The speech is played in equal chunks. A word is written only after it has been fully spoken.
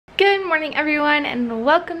morning everyone and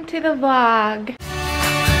welcome to the vlog.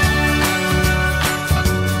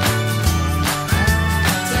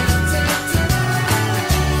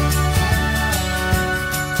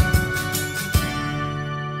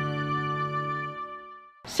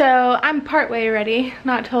 So I'm partway ready,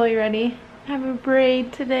 not totally ready. I have a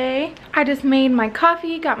braid today. I just made my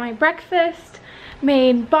coffee, got my breakfast,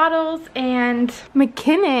 made bottles, and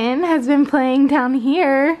McKinnon has been playing down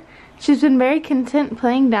here. She's been very content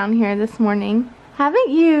playing down here this morning. Haven't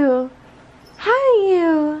you? Haven't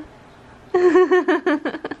you?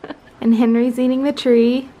 And Henry's eating the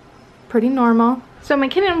tree. Pretty normal. So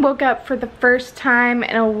McKinnon woke up for the first time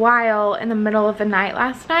in a while in the middle of the night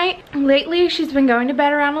last night. Lately she's been going to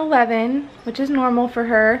bed around 11, which is normal for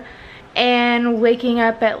her, and waking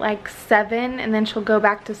up at like 7, and then she'll go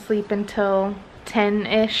back to sleep until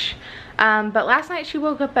 10-ish. But last night she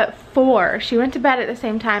woke up at 4. She went to bed at the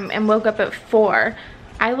same time and woke up at 4.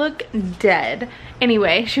 I look dead.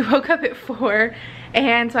 Anyway, she woke up at 4,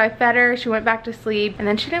 and so I fed her, she went back to sleep, and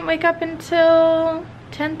then she didn't wake up until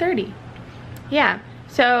 10:30. Yeah,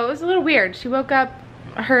 so it was a little weird. She woke up,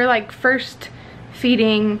 her like first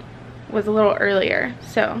feeding was a little earlier,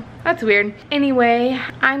 so that's weird. Anyway,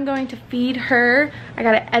 I'm going to feed her. I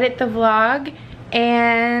gotta edit the vlog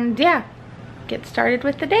and yeah, get started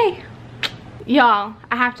with the day. Y'all,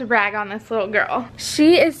 I have to brag on this little girl.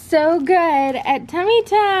 She is so good at tummy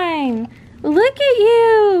time. Look at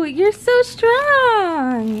you, you're so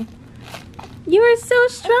strong. You are so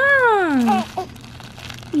strong.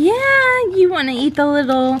 Yeah, you want to eat the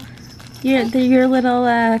little, your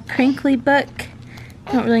little crinkly book.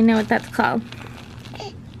 I don't really know what that's called.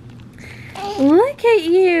 Look at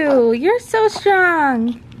you, you're so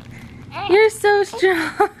strong. You're so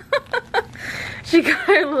strong. She got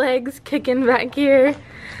her legs kicking back here.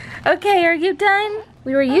 Okay, are you done?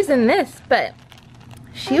 We were using this, but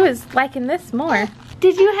she was liking this more.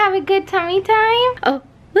 Did you have a good tummy time? Oh,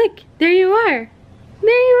 look, there you are. There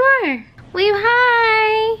you are. Wave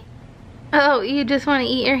hi. Oh, you just want to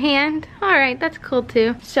eat your hand? Alright, that's cool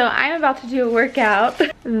too. So I'm about to do a workout.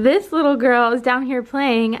 This little girl is down here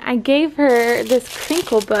playing. I gave her this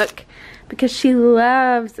crinkle book because she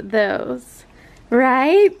loves those.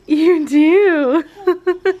 Right? You do.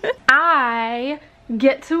 I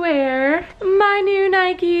get to wear my new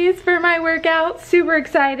Nikes for my workout. Super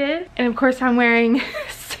excited. And of course I'm wearing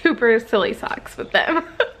super silly socks with them.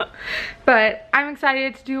 But I'm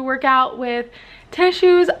excited to do a workout with tennis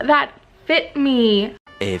shoes that fit me.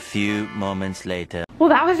 A few moments later. Well,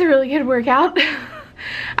 that was a really good workout.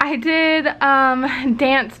 I did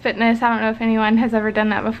dance fitness. I don't know if anyone has ever done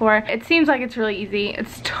that before. It seems like it's really easy.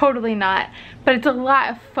 It's totally not, but it's a lot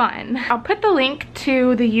of fun. I'll put the link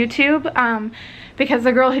to the YouTube because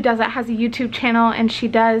the girl who does it has a YouTube channel and she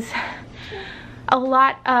does a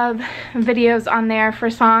lot of videos on there for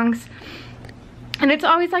songs. And it's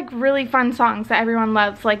always like really fun songs that everyone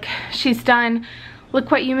loves. Like she's done Look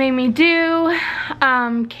What You Made Me Do,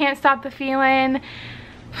 Can't Stop the Feeling.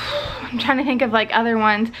 I'm trying to think of like other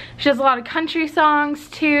ones. She does a lot of country songs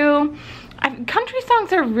too. Country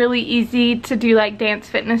songs are really easy to do like dance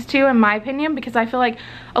fitness to, in my opinion, because I feel like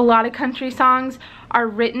a lot of country songs are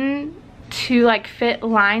written to like fit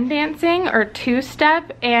line dancing or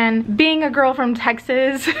two-step, and being a girl from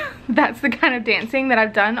Texas, that's the kind of dancing that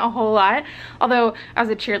I've done a whole lot. Although I was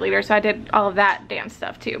a cheerleader, so I did all of that dance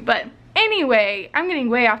stuff too. But anyway, I'm getting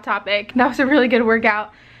way off topic. That was a really good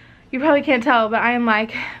workout. You probably can't tell, but I am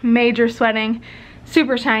like major sweating,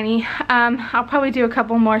 super shiny. I'll probably do a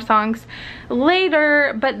couple more songs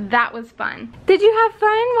later, but that was fun. Did you have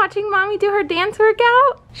fun watching mommy do her dance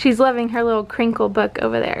workout? She's loving her little crinkle book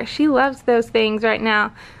over there. She loves those things right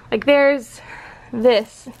now. Like there's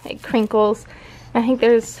this, it crinkles. I think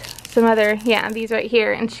there's some other, yeah, these right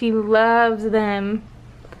here, and she loves them.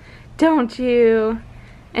 Don't you?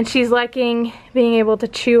 And she's liking being able to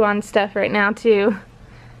chew on stuff right now too.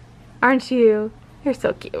 Aren't you? You're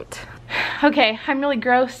so cute. Okay, I'm really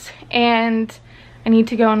gross and I need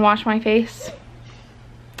to go and wash my face.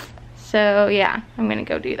 So yeah, I'm gonna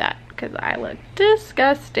go do that because I look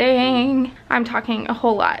disgusting. I'm talking a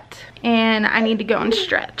whole lot and I need to go and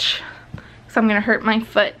stretch. So I'm gonna hurt my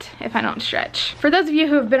foot if I don't stretch. For those of you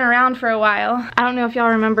who have been around for a while, I don't know if y'all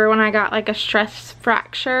remember when I got like a stress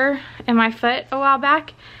fracture in my foot a while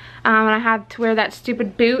back. And I had to wear that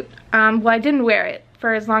stupid boot. Well, I didn't wear it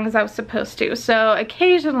for as long as I was supposed to. So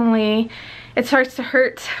occasionally it starts to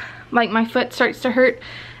hurt, like my foot starts to hurt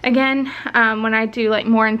again when I do like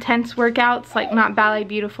more intense workouts, like not Ballet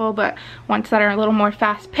Beautiful, but ones that are a little more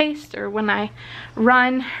fast paced, or when I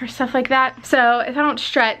run or stuff like that. So if I don't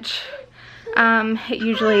stretch, it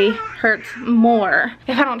usually hurts more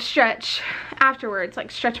if I don't stretch afterwards,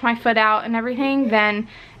 like stretch my foot out and everything, then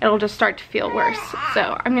it'll just start to feel worse.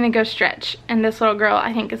 So I'm gonna go stretch, and this little girl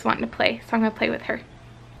I think is wanting to play, so I'm gonna play with her.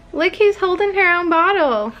 Look who's holding her own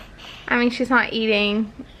bottle. I mean, she's not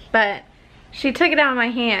eating, but she took it out of my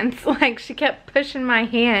hands. Like, she kept pushing my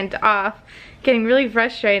hand off, getting really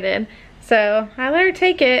frustrated. So I let her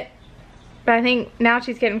take it, but I think now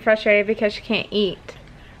she's getting frustrated because she can't eat.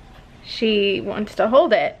 She wants to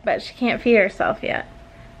hold it, but she can't feed herself yet.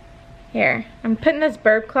 Here, I'm putting this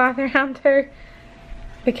burp cloth around her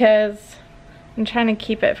because I'm trying to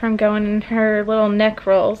keep it from going in her little neck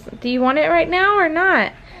rolls. Do you want it right now or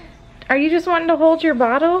not? Are you just wanting to hold your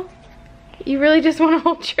bottle? You really just want to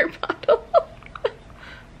hold your bottle?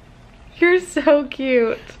 You're so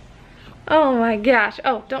cute. Oh my gosh.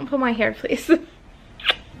 Oh, don't pull my hair, please.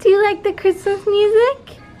 Do you like the Christmas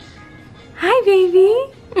music? Hi,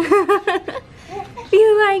 baby.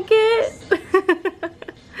 You like it?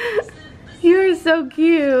 You're so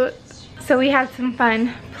cute. So we had some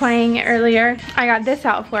fun playing earlier. I got this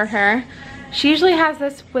out for her. She usually has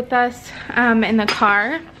this with us in the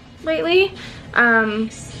car lately,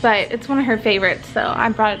 but it's one of her favorites, so I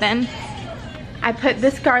brought it in. I put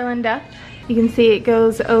this garland up. You can see it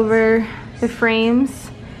goes over the frames.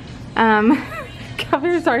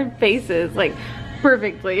 Covers our faces like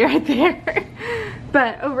perfectly right there.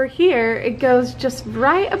 But over here, it goes just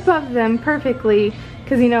right above them perfectly,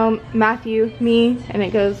 because you know, Matthew, me, and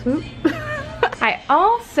it goes whoop. I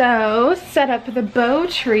also set up the bow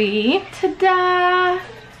tree. Ta-da!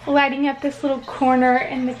 Lighting up this little corner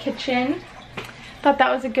in the kitchen. Thought that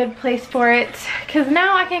was a good place for it, because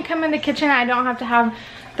now I can come in the kitchen. I don't have to have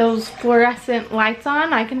those fluorescent lights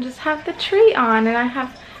on. I can just have the tree on, and I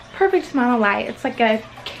have perfect amount of light. It's like a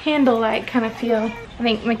candlelight kind of feel. I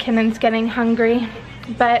think McKinnon's getting hungry,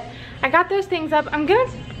 but I got those things up. I'm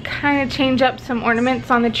gonna kind of change up some ornaments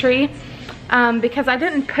on the tree because I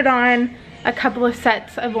didn't put on a couple of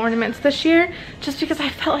sets of ornaments this year, just because I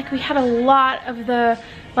felt like we had a lot of the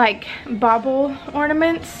like bauble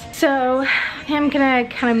ornaments. So I'm gonna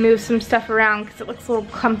kind of move some stuff around because it looks a little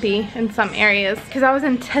clumpy in some areas, because I was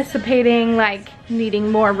anticipating like needing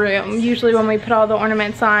more room. Usually when we put all the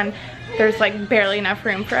ornaments on, there's like barely enough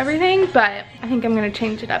room for everything, but I think I'm gonna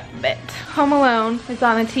change it up a bit. Home Alone is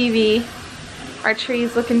on the TV. Our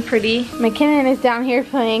tree's looking pretty. McKinnon is down here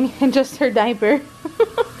playing in just her diaper.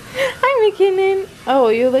 Hi, McKinnon. Oh,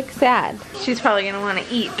 you look sad. She's probably gonna wanna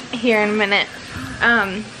eat here in a minute.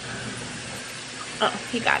 Oh,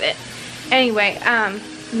 he got it. Anyway,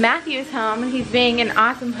 Matthew's home, and he's being an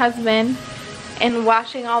awesome husband and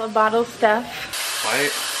washing all the bottle stuff. Why?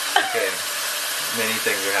 Okay, many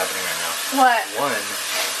things are happening right now. What? One,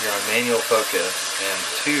 you're on manual focus, and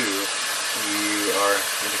two,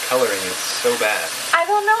 the coloring is so bad. I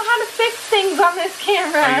don't know how to fix things on this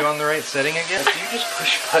camera. Are you on the right setting again? Do you just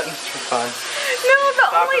push buttons for fun? No, the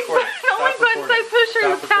only buttons I push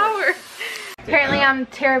are the power. Apparently I'm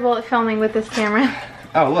terrible at filming with this camera.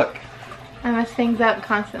 Oh, look. I mess things up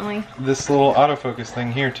constantly. This little autofocus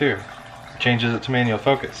thing here too changes it to manual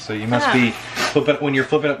focus. So you must be when you're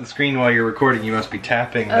flipping up the screen while you're recording, you must be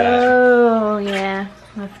tapping that. Oh yeah.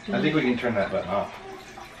 Must be. I think we can turn that button off.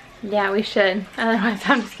 Yeah, we should. Otherwise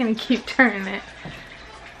I'm just gonna keep turning it.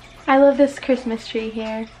 I love this Christmas tree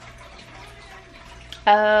here.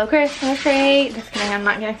 Oh, Christmas tree. Just kidding, I'm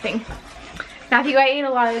not gonna sing. Matthew, I ate a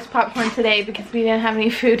lot of this popcorn today because we didn't have any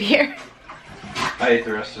food here. I ate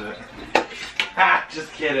the rest of it. Ah,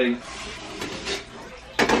 just kidding.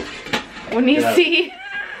 When you see...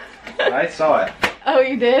 I saw it. Oh,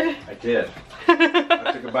 you did? I did.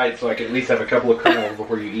 I took a bite so I could at least have a couple of kernels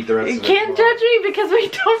before you eat the rest of it. You can't judge me because we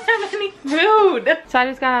don't have any food. So I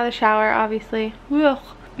just got out of the shower, obviously. Ugh.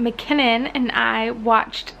 McKinnon and I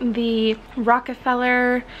watched the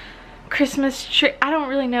Rockefeller Christmas tree, I don't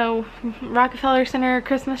really know, Rockefeller Center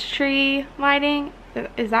Christmas tree lighting.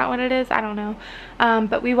 Is that what it is? I don't know.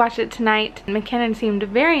 But we watched it tonight. McKinnon seemed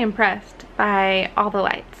very impressed by all the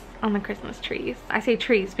lights on the Christmas trees. I say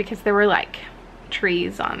trees because there were like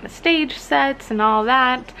trees on the stage sets and all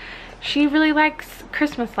that. She really likes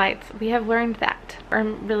Christmas lights. We have learned that. Or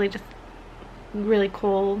really just really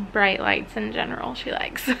cool bright lights in general she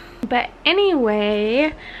likes. But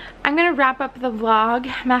anyway, I'm gonna wrap up the vlog.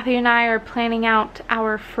 Matthew and I are planning out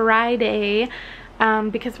our Friday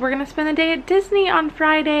because we're gonna spend the day at Disney on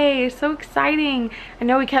Friday. So exciting. I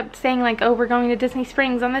know we kept saying like, oh, we're going to Disney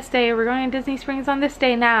Springs on this day, we're going to Disney Springs on this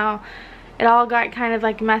day now. It all got kind of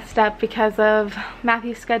like messed up because of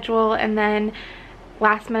Matthew's schedule, and then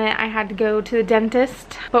last minute I had to go to the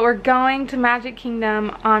dentist. But we're going to Magic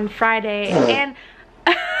Kingdom on Friday, and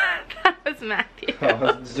that was Matthew. I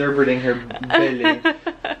was zerberting her belly.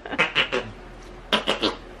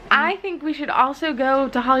 I think we should also go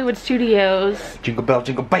to Hollywood Studios. Jingle bell,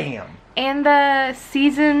 jingle bam. And the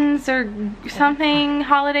seasons or something,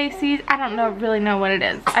 holiday season, I don't really know what it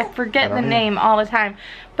is. I forget the name all the time.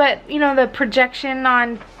 But, you know, the projection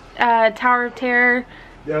on Tower of Terror.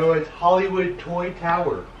 No, it's Hollywood Toy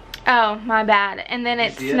Tower. Oh, my bad. And then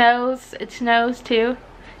it snows. It snows too.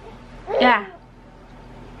 Yeah.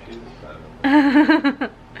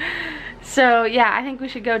 So, yeah, I think we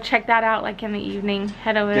should go check that out like in the evening.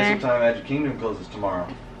 Head over there. Guess what time Magic Kingdom closes tomorrow?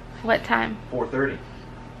 What time? 4:30.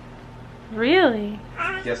 Really?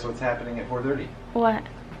 Guess what's happening at 4:30? What?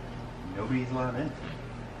 Nobody's allowed in.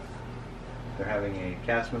 They're having a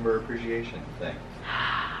cast member appreciation thing.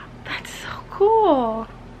 That's so cool.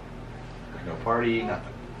 No party,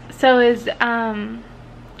 nothing. So is John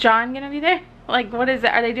gonna be there? Like, what is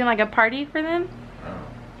it? Are they doing like a party for them? Oh.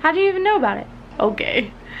 How do you even know about it?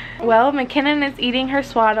 Okay. Well, McKinnon is eating her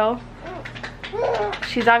swaddle.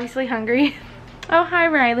 She's obviously hungry. Oh, hi,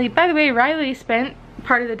 Riley. By the way, Riley spent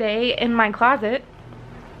part of the day in my closet.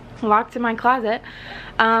 Locked in my closet.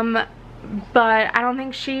 But I don't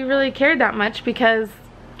think she really cared that much because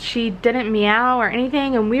she didn't meow or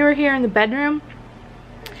anything. And we were here in the bedroom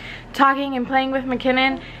talking and playing with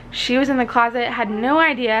McKinnon. She was in the closet, had no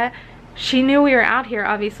idea. She knew we were out here,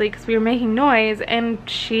 obviously, because we were making noise, and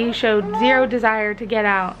she showed zero desire to get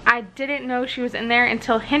out. I didn't know she was in there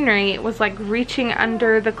until Henry was like reaching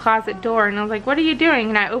under the closet door, and I was like, what are you doing?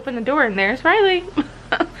 And I opened the door and there's Riley.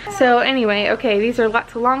 So anyway, okay, these are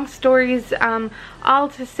lots of long stories, all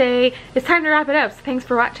to say it's time to wrap it up. So thanks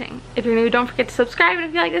for watching. If you're new, don't forget to subscribe, and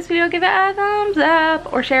if you like this video, give it a thumbs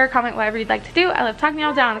up or share, comment, whatever you'd like to do. I love talking to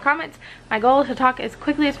y'all down in the comments. My goal is to talk as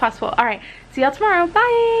quickly as possible. All right, see y'all tomorrow.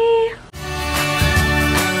 Bye.